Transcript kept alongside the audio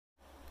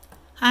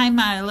Hi,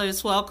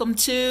 Milers. Welcome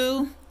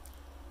to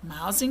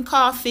Miles and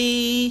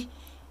Coffee.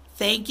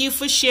 Thank you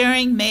for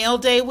sharing Mail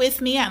Day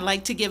with me. I'd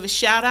like to give a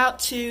shout out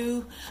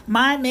to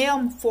my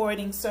mail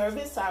forwarding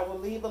service. I will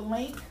leave a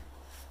link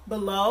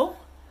below.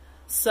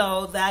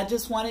 So that I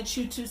just wanted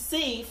you to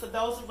see, for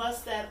those of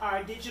us that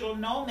are digital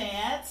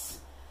nomads,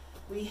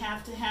 we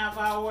have to have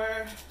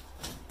our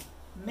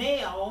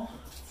mail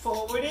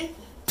forwarded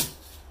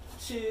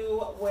to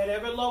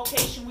whatever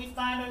location we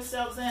find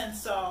ourselves in.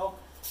 So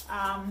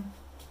I'm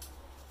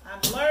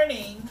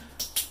learning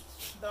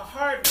the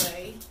hard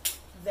way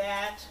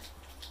that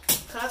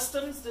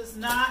customs does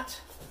not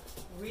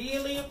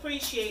really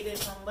appreciate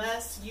it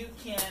unless you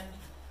can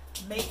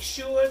make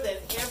sure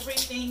that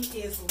everything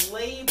is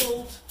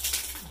labeled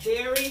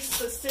very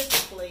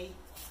specifically.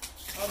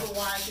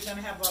 Otherwise, you're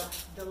going to have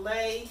a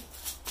delay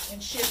in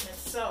shipment.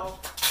 So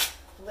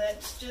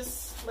let's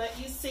just let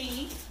you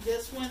see.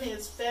 This one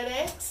is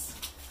FedEx.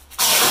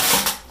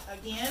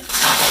 Again,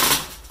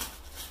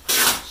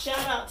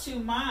 shout out to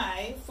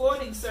my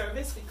forwarding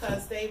service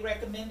because they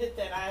recommended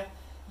that I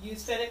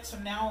use FedEx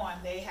from now on.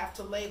 They have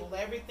to label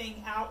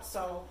everything out,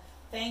 so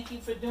thank you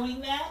for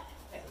doing that.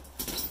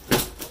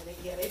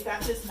 Yeah, they've got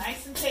this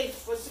nice and taped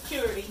for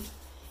security,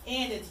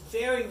 and it's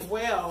very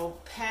well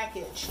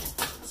packaged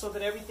so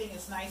that everything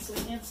is nicely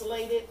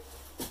insulated.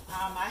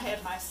 I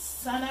had my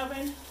sun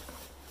oven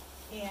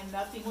and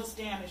nothing was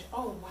damaged.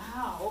 Oh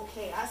wow,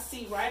 okay, I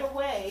see right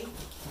away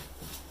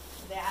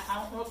that,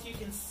 I don't know if you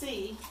can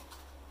see,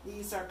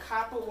 these are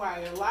copper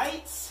wire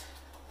lights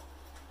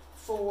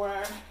for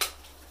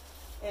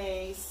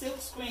a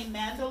silkscreen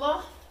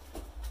mandala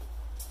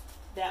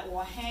that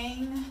will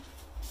hang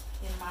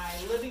in my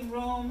living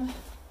room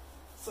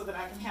so that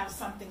I can have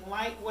something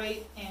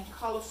lightweight and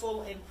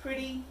colorful and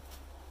pretty.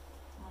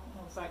 I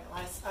don't know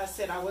if I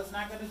said I was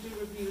not going to do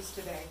reviews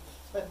today,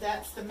 but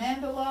that's the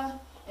mandala,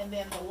 and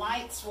then the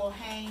lights will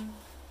hang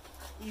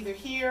either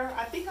here.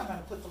 I think I'm going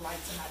to put the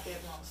lights in my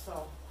bedroom,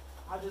 so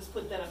I'll just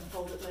put that up and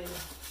fold it later.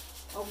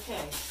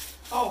 Okay.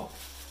 Oh,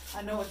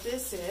 I know what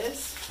this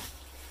is.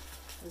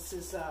 This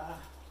is, I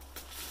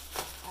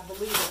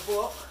believe, a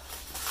book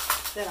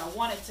that I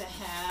wanted to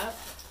have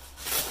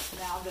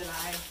now that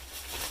I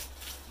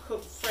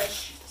cook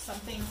fresh. Some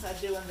things I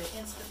do in the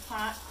Instant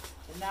Pot.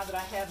 And now that I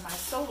have my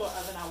solar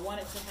oven, I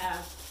wanted to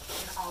have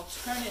an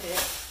alternative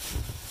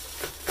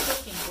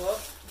cooking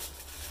book.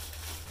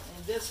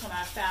 And this one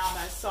I found,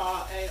 I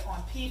saw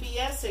on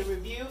PBS, a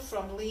review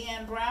from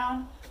Leanne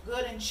Brown,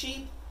 Good and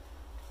Cheap.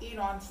 Eat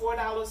on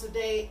 $4 a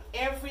day.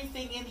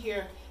 Everything in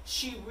here,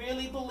 she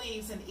really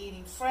believes in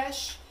eating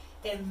fresh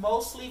and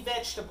mostly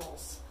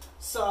vegetables.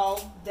 So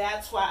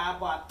that's why I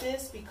bought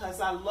this, because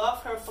I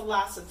love her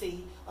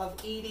philosophy of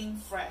eating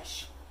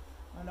fresh.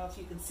 I don't know if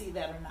you can see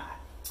that or not.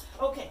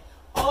 Okay.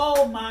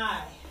 Oh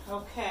my.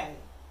 Okay.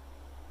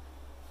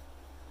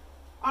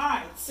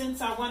 Alright,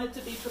 since I wanted to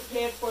be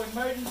prepared for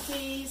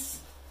emergencies,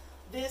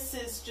 this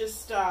is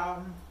just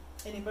an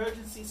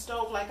emergency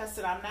stove. Like I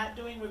said, I'm not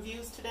doing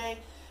reviews today.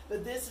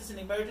 But this is an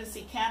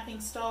emergency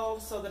camping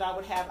stove so that I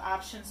would have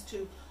options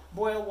to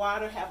boil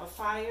water, have a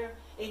fire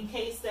in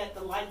case that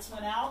the lights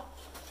went out.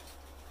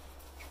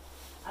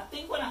 I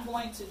think what I'm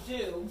going to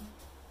do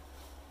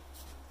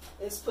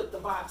is put the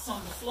box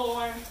on the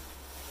floor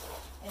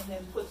and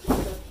then put the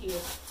cook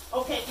here.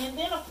 Okay, and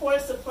then of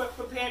course the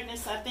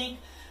preparedness, I think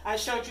I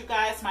showed you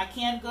guys my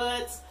canned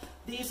goods.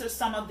 These are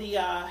some of the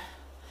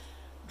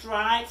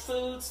dried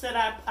foods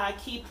that I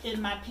keep in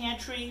my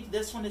pantry.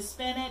 This one is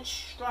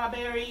spinach,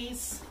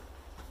 strawberries,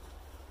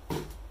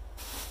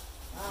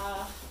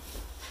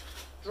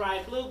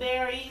 dried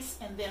blueberries,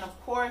 and then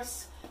of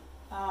course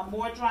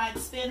more dried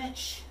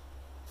spinach.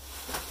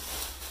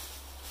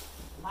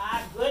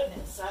 My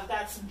goodness, I've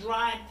got some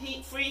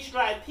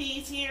freeze-dried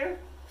peas here.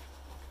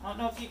 I don't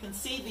know if you can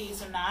see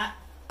these or not.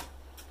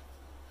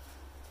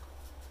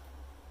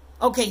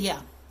 Okay,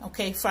 yeah.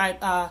 Okay, fried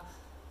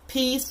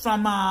peas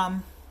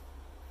from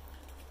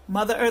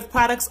Mother Earth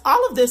Products.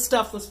 All of this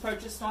stuff was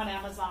purchased on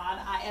Amazon.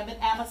 I am an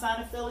Amazon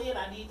affiliate.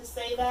 I need to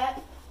say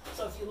that.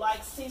 So if you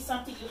see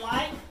something you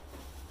like,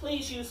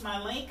 please use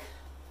my link.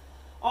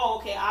 Oh,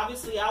 okay.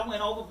 Obviously, I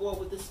went overboard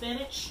with the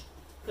spinach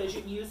because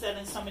you can use that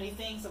in so many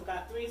things. I've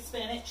got 3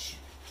 spinach,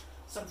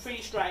 some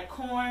freeze-dried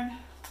corn,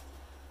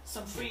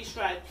 some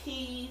freeze-dried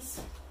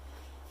peas,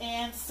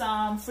 and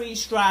some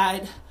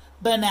freeze-dried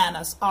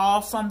bananas,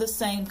 all from the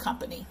same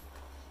company.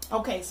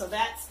 Okay, so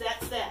that's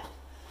that.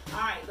 All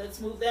right,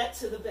 let's move that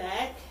to the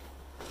back.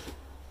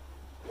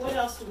 What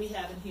else do we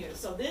have in here?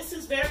 So this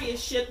is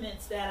various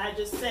shipments that I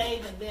just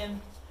saved and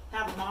then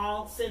have them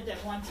all sent at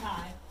one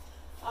time.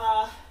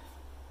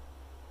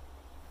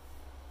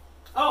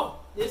 Oh,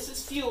 this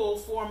is fuel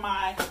for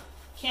my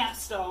camp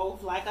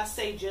stove. Like I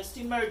say, just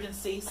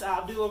emergency. So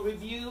I'll do a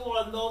review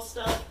on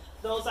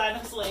those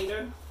items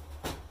later.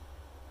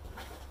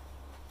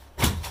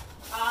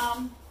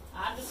 I'm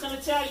just going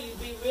to tell you,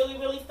 be really,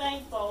 really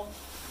thankful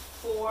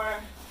for.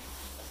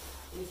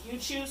 If you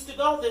choose to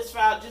go this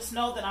route, just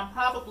know that I'm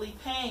probably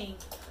paying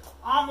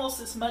almost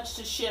as much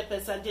to ship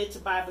as I did to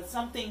buy, but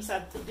some things I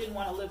didn't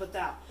want to live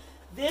without.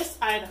 This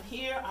item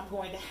here, I'm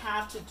going to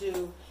have to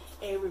do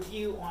a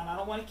review on. I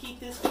don't want to keep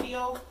this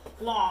video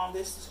long.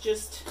 This is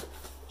just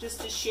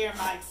to share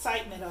my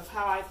excitement of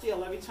how I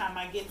feel every time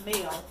I get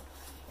mail.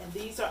 And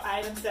these are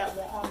items that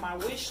were on my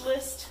wish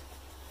list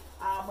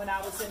when I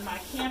was in my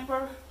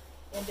camper,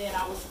 and then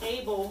I was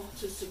able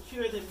to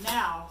secure them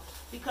now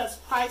because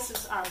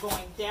prices are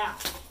going down.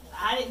 And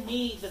I didn't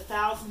need the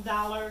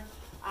 $1,000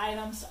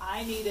 items.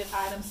 I needed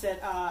items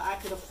that I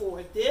could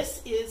afford.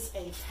 This is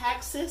a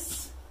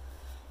Paxcess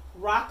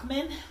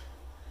Rockman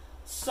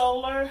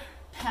solar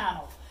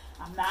panel.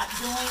 I'm not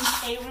doing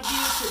a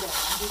review today.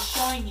 I'm just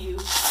showing you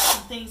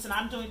some things that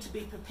I'm doing to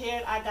be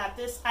prepared. I got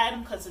this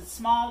item because it's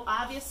small,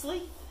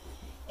 obviously.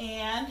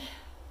 And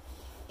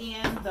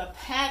in the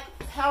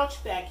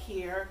pouch back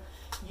here,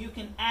 you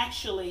can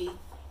actually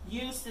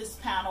use this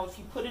panel if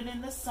you put it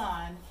in the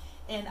sun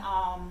and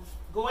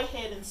go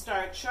ahead and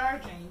start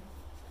charging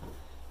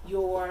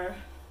your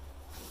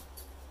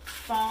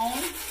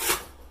phone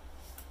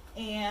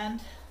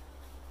and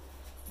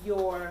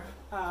your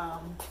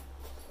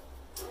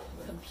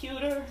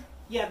computer.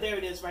 Yeah, there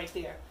it is right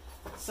there.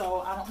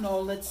 So I don't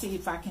know, let's see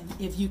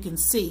if you can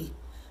see.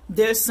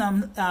 There's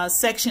some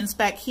sections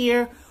back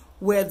here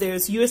where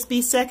there's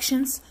USB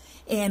sections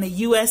and a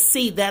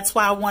USB. That's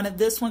why I wanted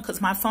this one, because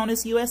my phone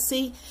is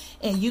USB.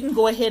 And you can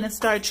go ahead and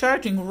start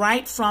charging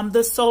right from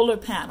the solar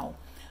panel.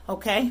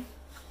 Okay?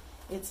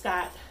 It's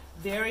got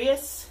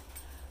various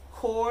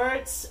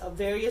cords of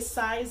various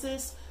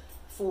sizes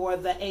for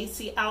the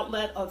AC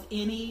outlet of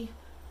any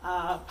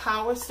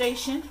power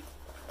station.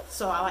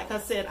 So like I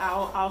said,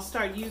 I'll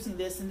start using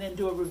this and then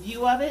do a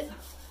review of it.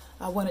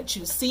 I wanted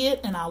you to see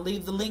it, and I'll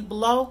leave the link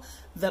below.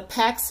 The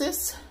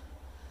Paxcess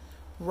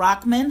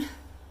Rockman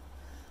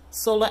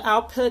solar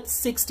output,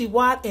 60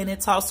 watt, and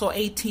it's also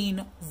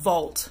 18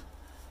 volt.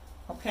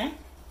 Okay?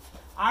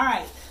 All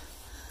right.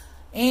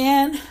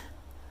 And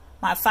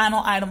my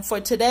final item for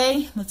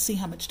today, let's see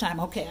how much time.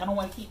 Okay, I don't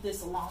want to keep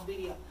this a long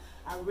video.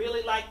 I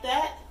really like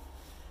that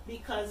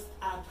because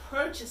I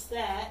purchased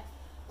that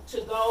to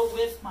go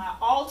with my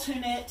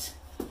alternate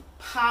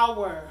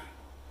power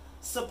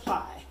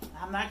supply.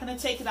 I'm not going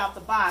to take it out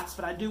the box,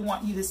 but I do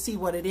want you to see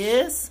what it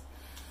is.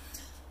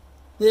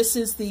 This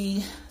is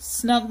the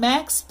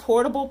SnugMax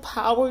portable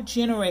power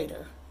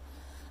generator.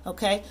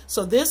 Okay,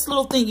 so this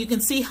little thing, you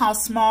can see how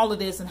small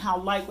it is and how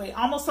lightweight,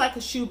 almost like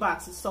a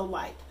shoebox. It's so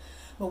light.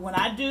 But when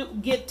I do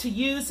get to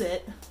use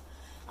it,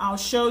 I'll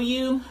show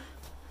you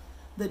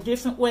the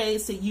different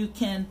ways that you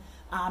can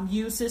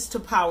use this to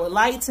power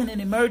lights in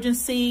an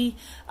emergency,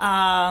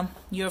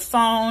 your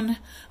phone,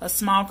 a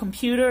small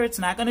computer. It's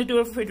not going to do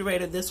a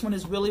refrigerator. This one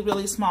is really,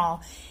 really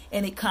small,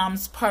 and it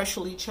comes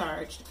partially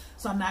charged.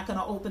 So I'm not going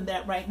to open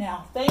that right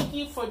now. Thank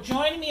you for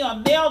joining me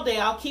on Mail Day.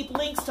 I'll keep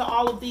links to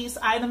all of these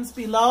items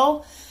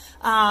below.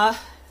 And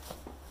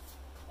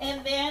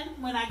then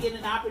when I get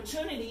an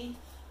opportunity,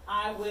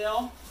 I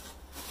will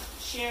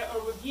share a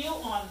review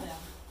on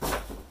them.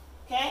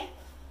 Okay?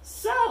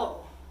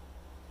 So,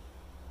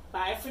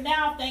 bye for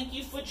now. Thank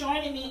you for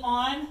joining me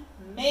on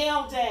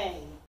Mail Day.